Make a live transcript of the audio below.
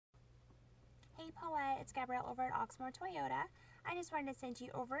Hey Paulette, it's Gabrielle over at Oxmoor Toyota. I just wanted to send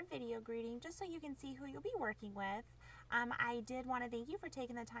you over a video greeting just so you can see who you'll be working with. I did want to thank you for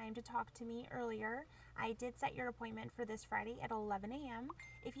taking the time to talk to me earlier. I did set your appointment for this Friday at 11 a.m.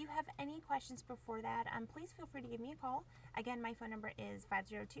 If you have any questions before that, please feel free to give me a call. Again, my phone number is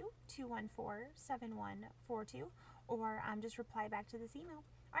 502-214-7142, or just reply back to this email.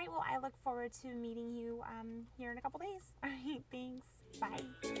 All right, well, I look forward to meeting you here in a couple days. All right, thanks. Bye.